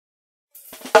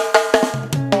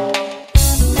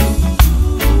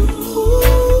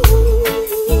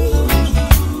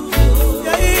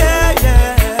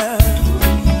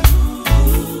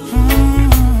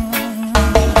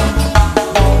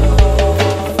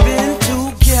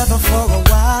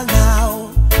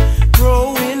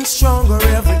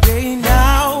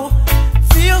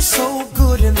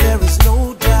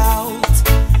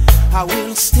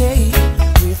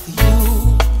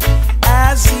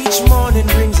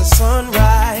a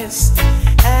sunrise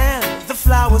and the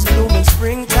flowers bloom in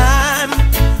springtime.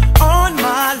 On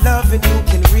my love and you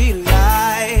can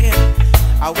rely.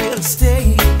 I will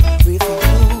stay with you.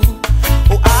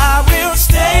 Oh, I will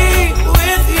stay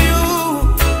with you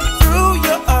through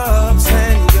your ups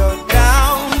and your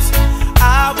downs.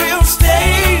 I will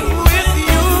stay with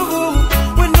you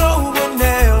when no one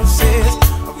else is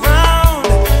around.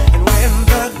 And when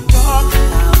the dark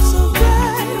clouds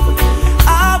arrive,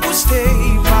 I will stay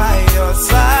by your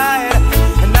side.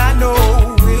 And I know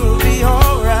we'll be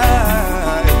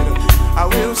alright. I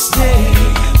will stay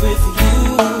with you.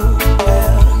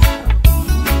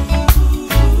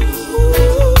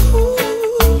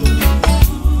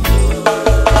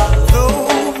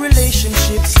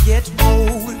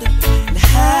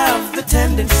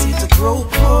 Tendency to grow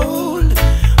cold,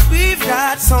 we've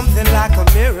got something like a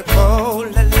miracle.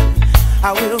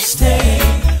 I will stay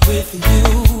with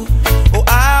you. Oh,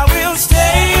 I will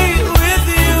stay with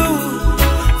you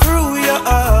through your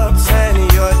ups and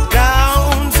your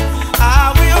downs.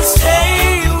 I will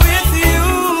stay with you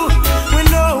when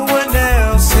no one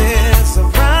else is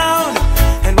around.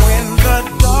 And when the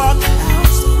dark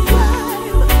clouds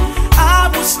arrive, I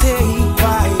will stay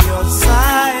by your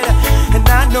side. And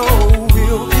I know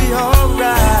we'll be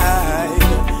alright.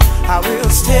 I will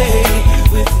stay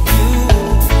with you.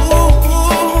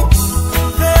 Ooh,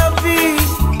 there'll be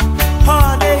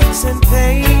heartaches and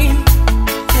pain.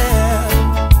 Yeah,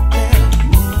 yeah.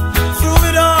 Through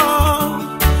it all,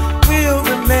 we'll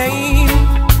remain.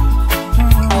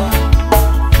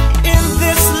 In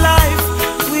this life,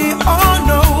 we all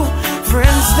know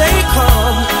friends they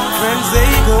come, friends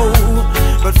they go.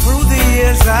 But through the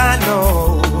years, I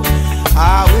know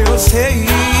I will stay,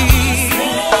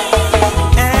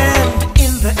 and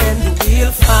in the end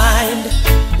we'll find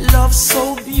love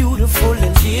so beautiful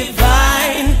and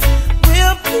divine.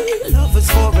 We'll be lovers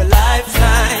for a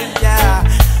lifetime. Yeah,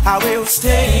 I will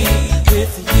stay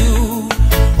with you.